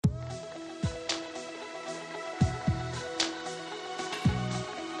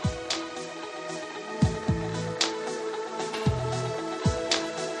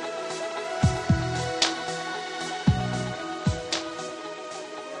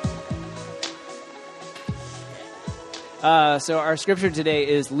So our scripture today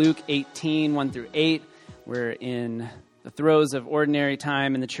is Luke 18, 1 through 8. We're in the throes of ordinary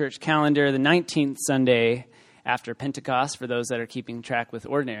time in the church calendar, the 19th Sunday after Pentecost, for those that are keeping track with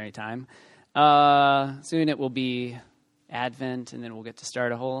ordinary time. Soon it will be Advent, and then we'll get to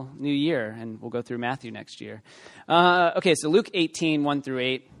start a whole new year, and we'll go through Matthew next year. Okay, so Luke 18, 1 through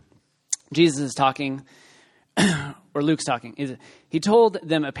 8, Jesus is talking, or Luke's talking. He told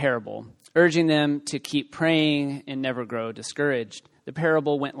them a parable, urging them to keep praying and never grow discouraged. The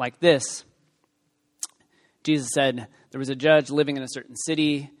parable went like this. Jesus said, there was a judge living in a certain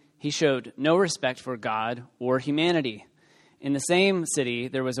city. He showed no respect for God or humanity. In the same city,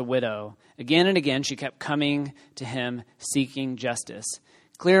 there was a widow. Again and again, she kept coming to him, seeking justice.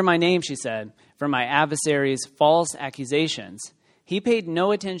 Clear my name, she said, from my adversaries' false accusations. He paid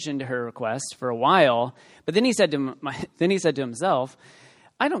no attention to her request for a while, but then he said to himself,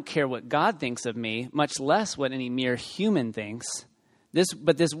 I don't care what God thinks of me, much less what any mere human thinks.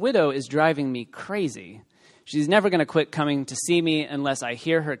 But this widow is driving me crazy. She's never going to quit coming to see me unless I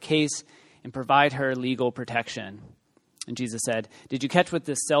hear her case and provide her legal protection. And Jesus said, did you catch what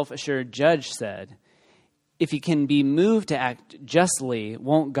this self-assured judge said? If he can be moved to act justly,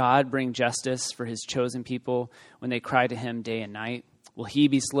 won't God bring justice for his chosen people when they cry to him day and night? Will he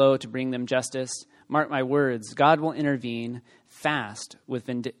be slow to bring them justice? Mark my words, God will intervene fast with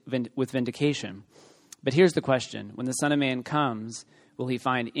vindication. But here's the question. When the Son of Man comes, will he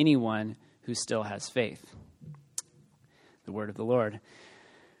find anyone who still has faith? The word of the Lord.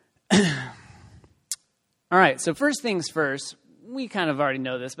 All right, so first things first, we kind of already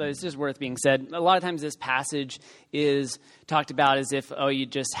know this, but it's just worth being said. A lot of times this passage is talked about as if, you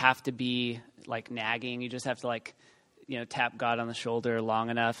just have to be like nagging. You just have to tap God on the shoulder long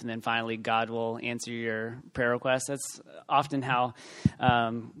enough, and then finally God will answer your prayer request. That's often how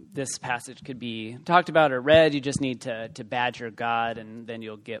this passage could be talked about or read. You just need to badger God, and then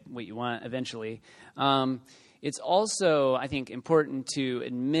you'll get what you want eventually. It's also, I think, important to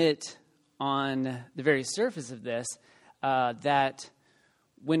admit on the very surface of this that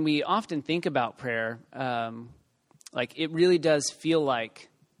when we often think about prayer, it really does feel like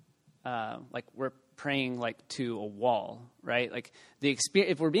we're praying to a wall, right? Like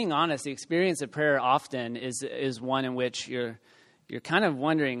if we're being honest, the experience of prayer often is one in which you're kind of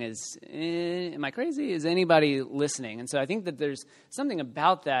wondering, am I crazy? Is anybody listening? And so I think that there's something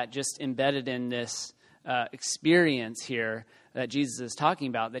about that just embedded in this experience here that Jesus is talking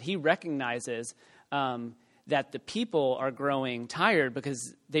about, that he recognizes that the people are growing tired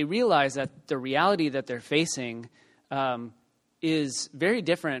because they realize that the reality that they're facing is very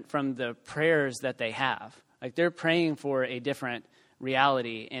different from the prayers that they have. Like they're praying for a different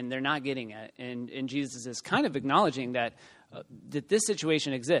reality and they're not getting it. And Jesus is kind of acknowledging that this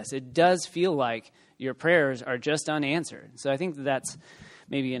situation exists. It does feel like your prayers are just unanswered. So I think that's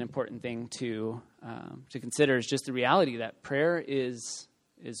maybe an important thing to consider, is just the reality that prayer is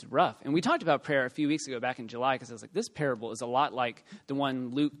rough. And we talked about prayer a few weeks ago back in July, because I was like, this parable is a lot like the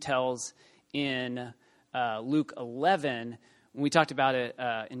one Luke tells in Luke 11. When we talked about it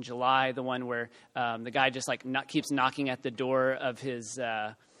in July, the one where the guy just keeps knocking at the door of his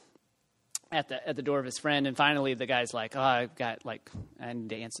at the door of his friend, and finally the guy's like, I need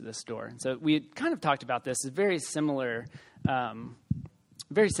to answer this door. And so we had kind of talked about this. It's very similar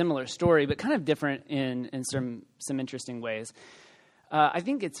story, but kind of different in some interesting ways. I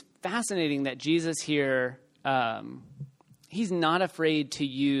think it's fascinating that Jesus here, he's not afraid to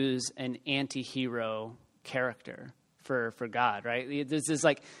use an anti-hero character for God, right? This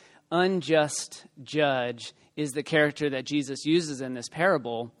unjust judge is the character that Jesus uses in this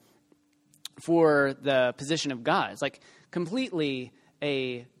parable for the position of God. It's completely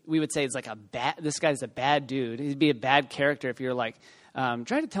we would say it's this guy's a bad dude. He'd be a bad character if you're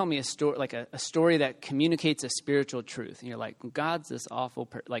try to tell me a story, a story that communicates a spiritual truth. And you're like, God's this awful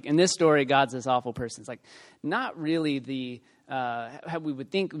in this story, God's this awful person. It's not really the how we would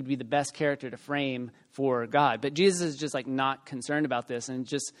think would be the best character to frame for God. But Jesus is just not concerned about this, and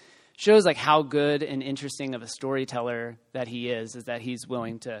just shows how good and interesting of a storyteller that he is that he's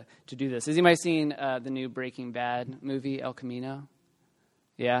willing to do this. Has anybody seen the new Breaking Bad movie, El Camino?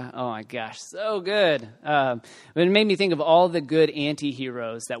 Yeah? Oh my gosh, so good. But it made me think of all the good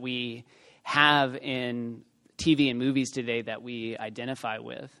anti-heroes that we have in TV and movies today that we identify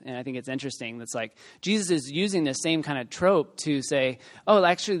with. And I think it's interesting. That's Jesus is using the same kind of trope to say,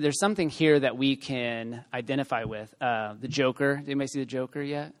 actually there's something here that we can identify with. The Joker. Did anybody see The Joker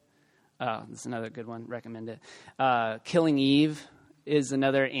yet? That's another good one. Recommend it. Killing Eve. is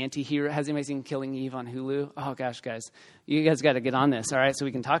another anti-hero. Has anybody seen Killing Eve on Hulu? Oh, gosh, guys. You guys got to get on this, all right, so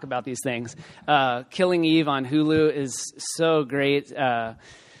we can talk about these things. Killing Eve on Hulu is so great.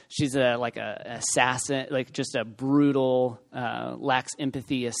 She's like a assassin, like just a brutal, lacks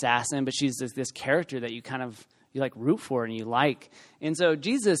empathy assassin, but she's this character that you kind of you like root for and you like. And so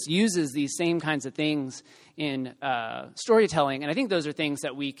Jesus uses these same kinds of things in storytelling, and I think those are things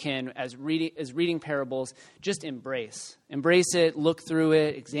that we can, as reading parables, just embrace it, look through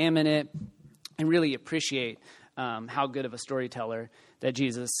it, examine it, and really appreciate how good of a storyteller that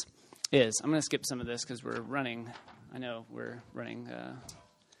Jesus is. I'm going to skip some of this because we're running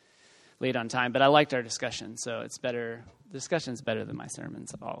late on time, but I liked our discussion, so it's better. The discussion's better than my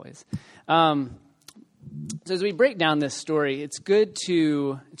sermons always. So as we break down this story, it's good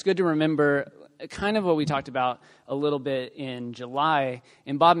to remember kind of what we talked about a little bit in July.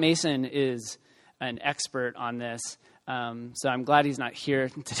 And Bob Mason is an expert on this, so I'm glad he's not here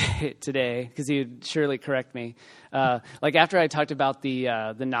today because he would surely correct me. Like after I talked about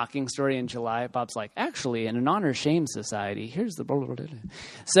the knocking story in July, Bob's like, actually, in an honor-shame society, here's the blah, blah, blah.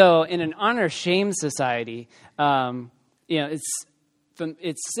 So in an honor-shame society,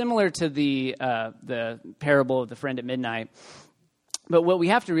 it's similar to the parable of the friend at midnight. But what we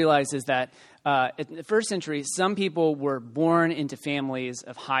have to realize is that in the first century, some people were born into families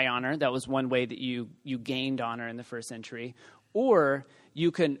of high honor. That was one way that you gained honor in the first century. Or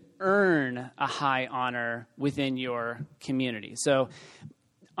you can earn a high honor within your community. So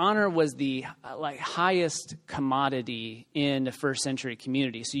honor was the highest commodity in the first century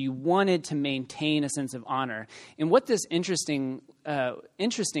community. So you wanted to maintain a sense of honor. And what this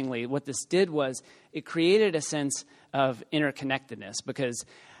interestingly, what this did was it created a sense of interconnectedness because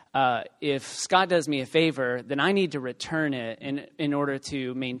if Scott does me a favor, then I need to return it in order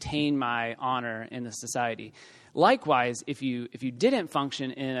to maintain my honor in the society. Likewise, if you didn't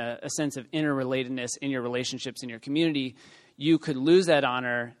function in a sense of interrelatedness in your relationships in your community, you could lose that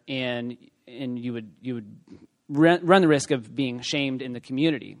honor and you would run the risk of being shamed in the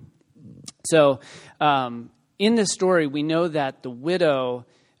community. So in this story, we know that the widow,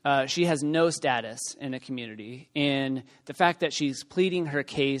 she has no status in the community. And the fact that she's pleading her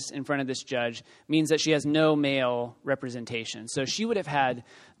case in front of this judge means that she has no male representation. So she would have had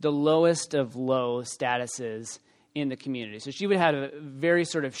the lowest of low statuses in the community. So she would have had a very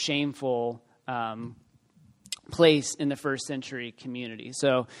sort of shameful place in the first century community.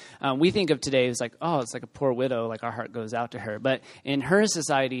 So we think of today as like, oh, it's like a poor widow, like our heart goes out to her. But in her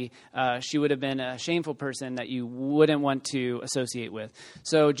society, she would have been a shameful person that you wouldn't want to associate with.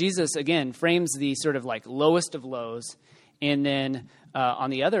 So Jesus, again, frames the sort of like lowest of lows. And then on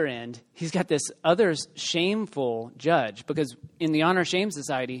the other end, he's got this other shameful judge, because in the honor-shame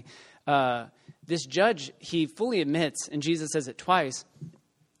society, this judge, he fully admits, and Jesus says it twice,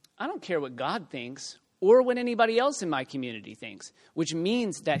 I don't care what God thinks or what anybody else in my community thinks, which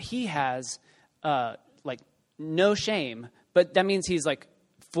means that he has like no shame, but that means he's like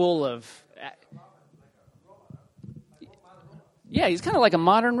full of, yeah, he's kind of like a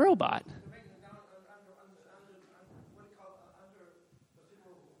modern robot.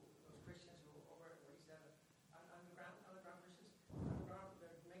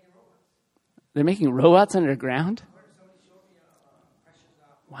 They're making robots underground?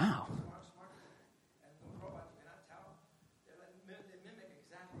 Wow.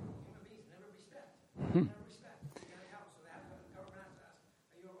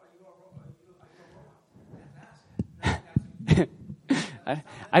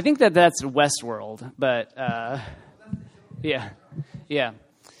 I think that's Westworld, but yeah.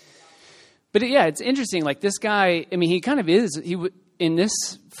 But yeah, it's interesting. Like this guy, I mean, he kind of is. In this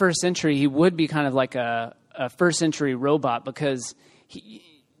first century, he would be kind of like a first century robot, because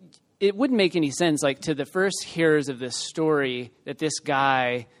it wouldn't make any sense, like to the first hearers of this story, that this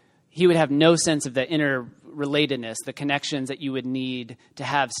guy, he would have no sense of the interrelatedness, the connections that you would need to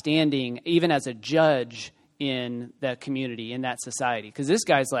have standing, even as a judge in that community, in that society. Because this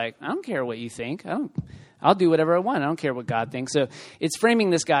guy's like, I don't care what you think. I'll do whatever I want. I don't care what God thinks. So it's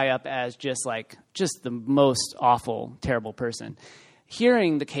framing this guy up as just the most awful, terrible person.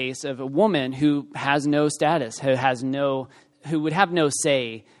 Hearing the case of a woman who has no status, who would have no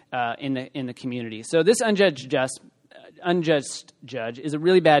say in the community. So this unjust judge is a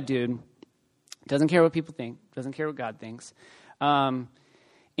really bad dude. Doesn't care what people think. Doesn't care what God thinks.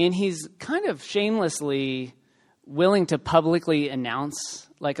 And he's kind of shamelessly willing to publicly announce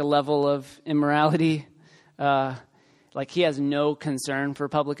like a level of immorality. Like he has no concern for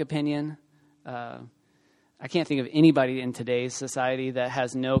public opinion. I can't think of anybody in today's society that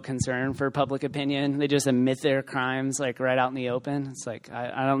has no concern for public opinion. They just admit their crimes like right out in the open. It's like,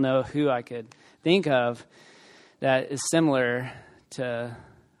 I don't know who I could think of that is similar to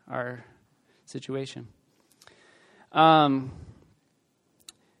our situation. So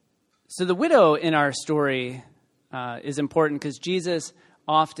the widow in our story is important because Jesus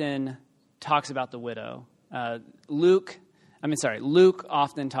often talks about the widow. Luke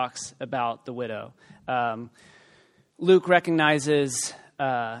often talks about the widow. Luke recognizes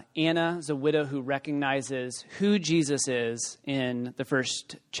Anna as a widow who recognizes who Jesus is in the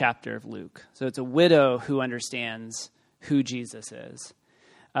first chapter of Luke. So it's a widow who understands who Jesus is.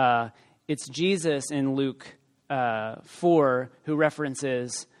 It's Jesus in Luke 4 who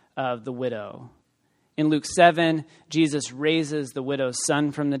references the widow. In Luke 7, Jesus raises the widow's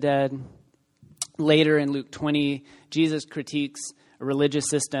son from the dead. Later in Luke 20, Jesus critiques a religious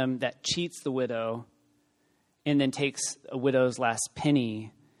system that cheats the widow and then takes a widow's last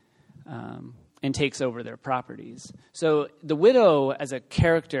penny and takes over their properties. So the widow as a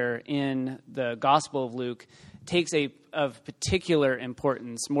character in the Gospel of Luke takes of particular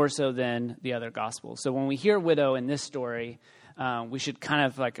importance, more so than the other Gospels. So when we hear widow in this story, we should kind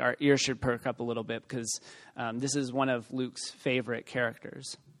of like our ears should perk up a little bit because this is one of Luke's favorite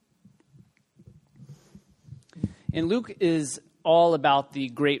characters. And Luke is all about the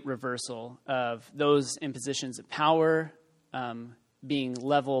great reversal of those in positions of power being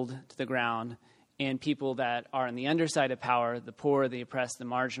leveled to the ground and people that are on the underside of power, the poor, the oppressed, the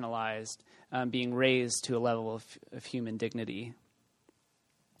marginalized, being raised to a level of human dignity.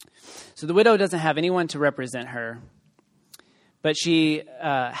 So the widow doesn't have anyone to represent her, but she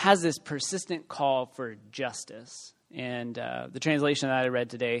has this persistent call for justice. And the translation that I read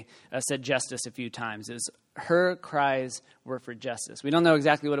today said justice a few times. It was her cries were for justice. We don't know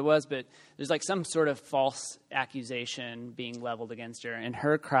exactly what it was, but there's like some sort of false accusation being leveled against her, and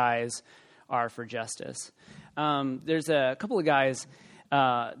her cries are for justice. There's a couple of guys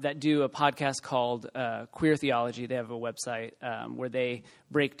that do a podcast called Queer Theology. They have a website where they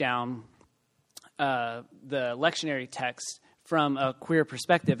break down the lectionary text from a queer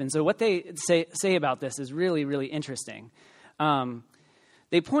perspective. And so what they say about this is really, really interesting.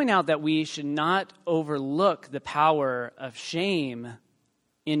 They point out that we should not overlook the power of shame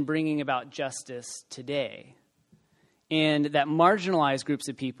in bringing about justice today. And that marginalized groups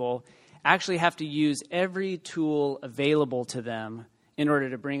of people actually have to use every tool available to them in order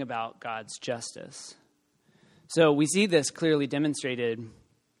to bring about God's justice. So we see this clearly demonstrated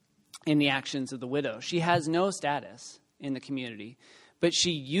in the actions of the widow. She has no status in the community, but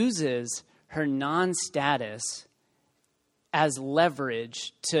she uses her non-status as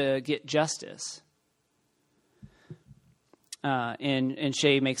leverage to get justice. And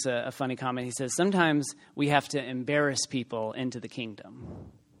Shay makes a funny comment. He says, sometimes we have to embarrass people into the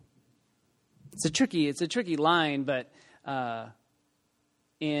kingdom. It's a tricky line, but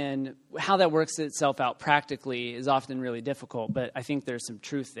and how that works itself out practically is often really difficult, but I think there's some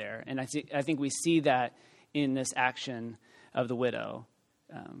truth there. And I think we see that in this action of the widow.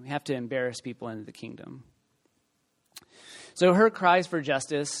 We have to embarrass people into the kingdom. So her cries for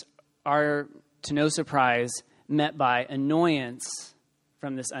justice are, to no surprise, met by annoyance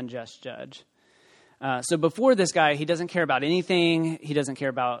from this unjust judge. So before this guy, he doesn't care about anything. He doesn't care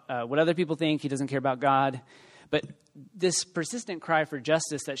about what other people think. He doesn't care about God. But this persistent cry for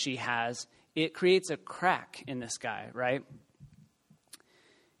justice that she has, it creates a crack in this guy, right?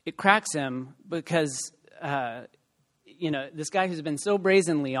 It cracks him because, this guy who's been so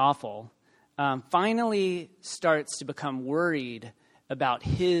brazenly awful finally starts to become worried about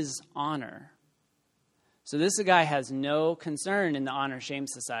his honor. So this guy has no concern in the honor-shame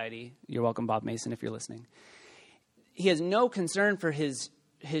society. You're welcome, Bob Mason, if you're listening. He has no concern for his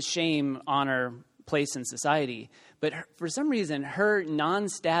shame, honor, place in society. But for some reason, her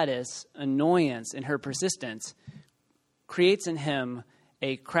non-status annoyance and her persistence creates in him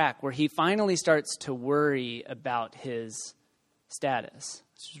a crack where he finally starts to worry about his status.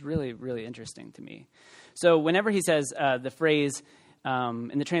 Which is really, really interesting to me. So whenever he says the phrase,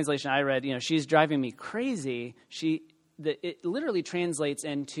 in the translation I read, she's driving me crazy, it literally translates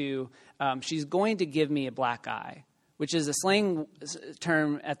into, she's going to give me a black eye, which is a slang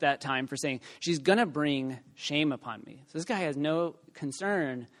term at that time for saying, she's going to bring shame upon me. So this guy has no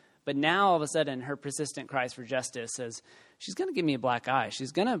concern, but now all of a sudden her persistent cries for justice says, she's going to give me a black eye.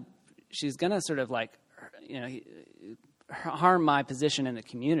 She's going to sort of like, harm my position in the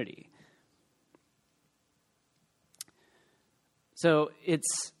community. So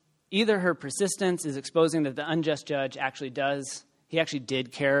it's either her persistence is exposing that the unjust judge actually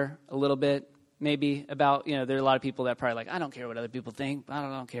did care a little bit, maybe about, there are a lot of people that are probably like, I don't care what other people think. I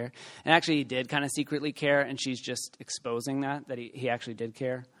don't care. And actually he did kind of secretly care, and she's just exposing that he actually did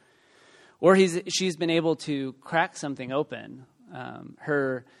care. Or she's been able to crack something open.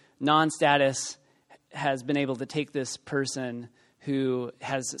 Her non-status has been able to take this person who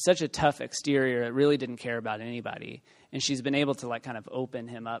has such a tough exterior, that really didn't care about anybody, and she's been able to like kind of open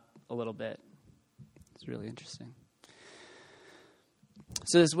him up a little bit. It's really interesting.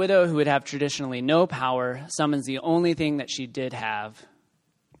 So this widow, who would have traditionally no power, summons the only thing that she did have,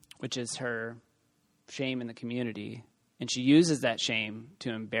 which is her shame in the community, and she uses that shame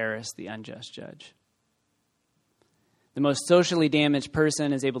to embarrass the unjust judge. The most socially damaged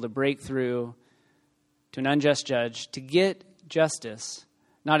person is able to break through to an unjust judge to get justice,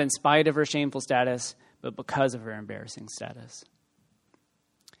 not in spite of her shameful status, but because of her embarrassing status.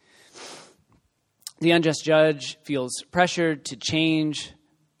 The unjust judge feels pressured to change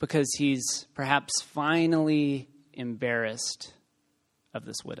because he's perhaps finally embarrassed of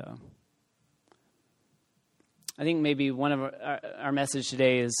this widow. I think maybe one of our message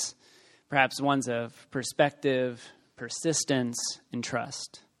today is perhaps ones of perspective, persistence, and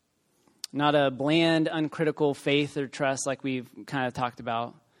trust. Not a bland, uncritical faith or trust like we've kind of talked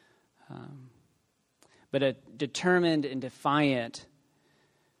about, but a determined and defiant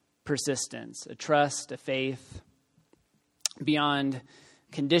persistence, a trust, a faith beyond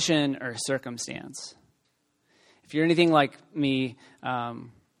condition or circumstance. If you're anything like me,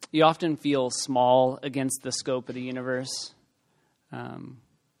 you often feel small against the scope of the universe.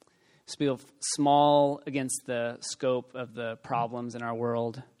 Feel small against the scope of the problems in our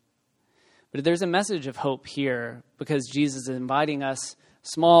world. But there's a message of hope here, because Jesus is inviting us,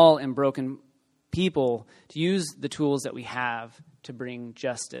 small and broken people, to use the tools that we have to bring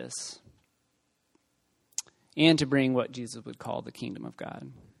justice and to bring what Jesus would call the kingdom of God.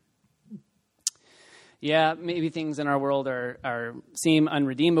 Yeah, maybe things in our world seem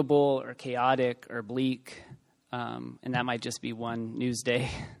unredeemable or chaotic or bleak, and that might just be one news day.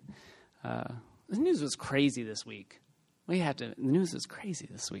 The news was crazy this week. The news was crazy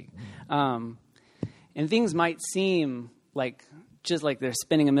this week. And things might seem like just like they're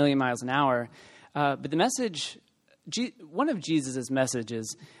spinning a million miles an hour. But the message, one of Jesus'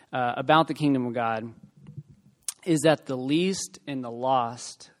 messages about the kingdom of God is that the least and the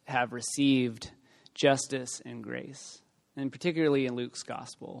lost have received justice and grace, and particularly in Luke's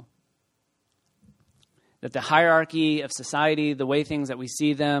gospel. That the hierarchy of society, the way things that we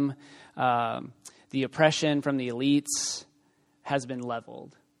see them, the oppression from the elites has been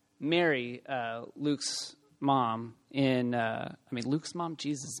leveled. Mary, Luke's mom,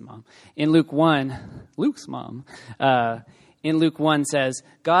 Jesus' mom, in Luke 1, Luke's mom, in Luke 1 says,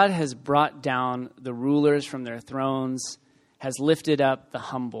 God has brought down the rulers from their thrones, has lifted up the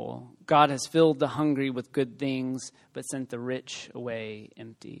humble. God has filled the hungry with good things, but sent the rich away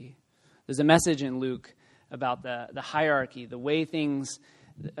empty. There's a message in Luke about the hierarchy, the way things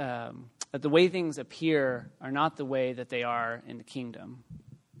appear are not the way that they are in the kingdom.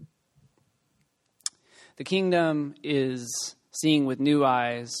 The kingdom is seeing with new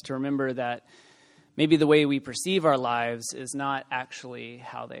eyes, to remember that maybe the way we perceive our lives is not actually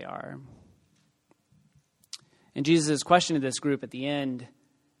how they are. And Jesus' question to this group at the end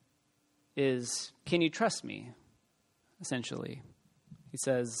is, can you trust me? Essentially. He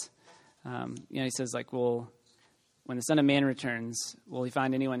says, when the Son of Man returns, will he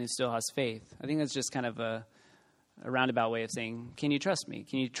find anyone who still has faith? I think that's just kind of a roundabout way of saying, can you trust me?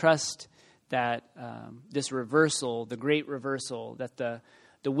 Can you trust that this reversal, the great reversal, that the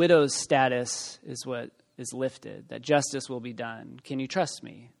widow's status is what is lifted, that justice will be done? Can you trust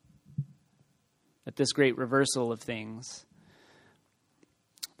me? That this great reversal of things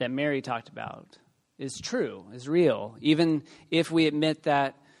that Mary talked about is true, is real, even if we admit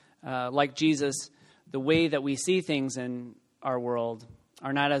that, like Jesus, the way that we see things in our world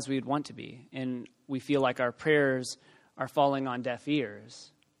are not as we'd want to be. And we feel like our prayers are falling on deaf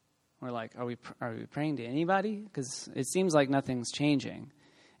ears. We're like, are we praying to anybody? Because it seems like nothing's changing.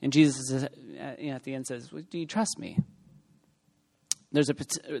 And Jesus at the end says, do you trust me? There's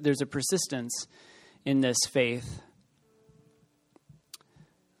a persistence in this faith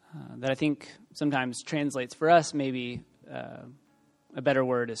that I think sometimes translates for us, maybe a better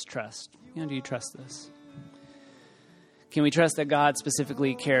word is trust. Do you trust this? Can we trust that God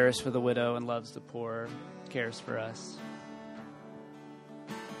specifically cares for the widow and loves the poor, cares for us?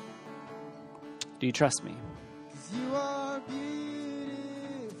 Do you trust me? I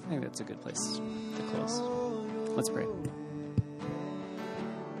think that's a good place to close. Let's pray.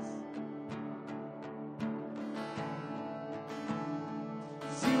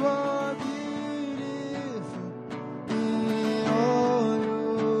 You are beautiful.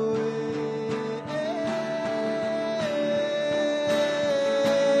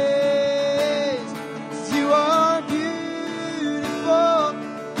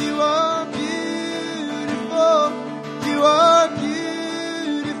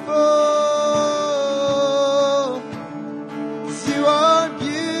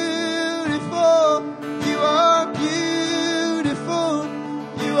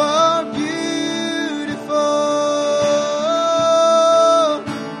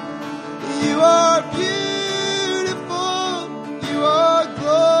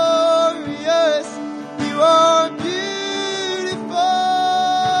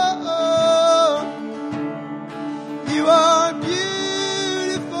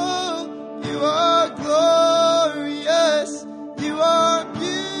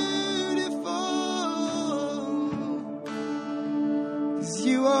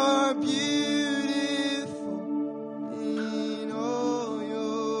 are beautiful in all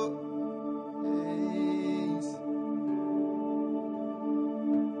your ways.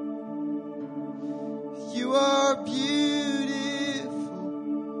 You are beautiful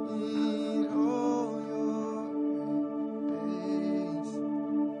in all your ways.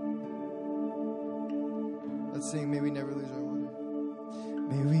 Let's sing, may we never lose our wonder.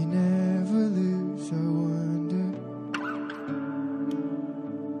 May we never lose our wonder.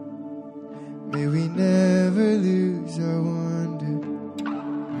 May we never lose our wonder.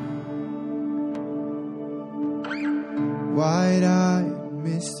 Wide-eyed,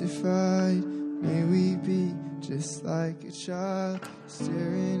 mystified, may we be just like a child,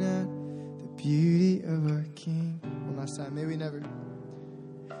 staring at the beauty of our King. One last time, may we never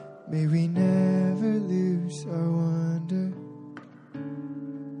lose our wonder.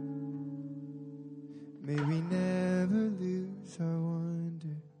 May we never lose our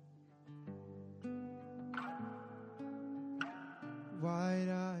wonder.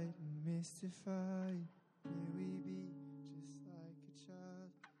 Wide-eyed and mystified, may we be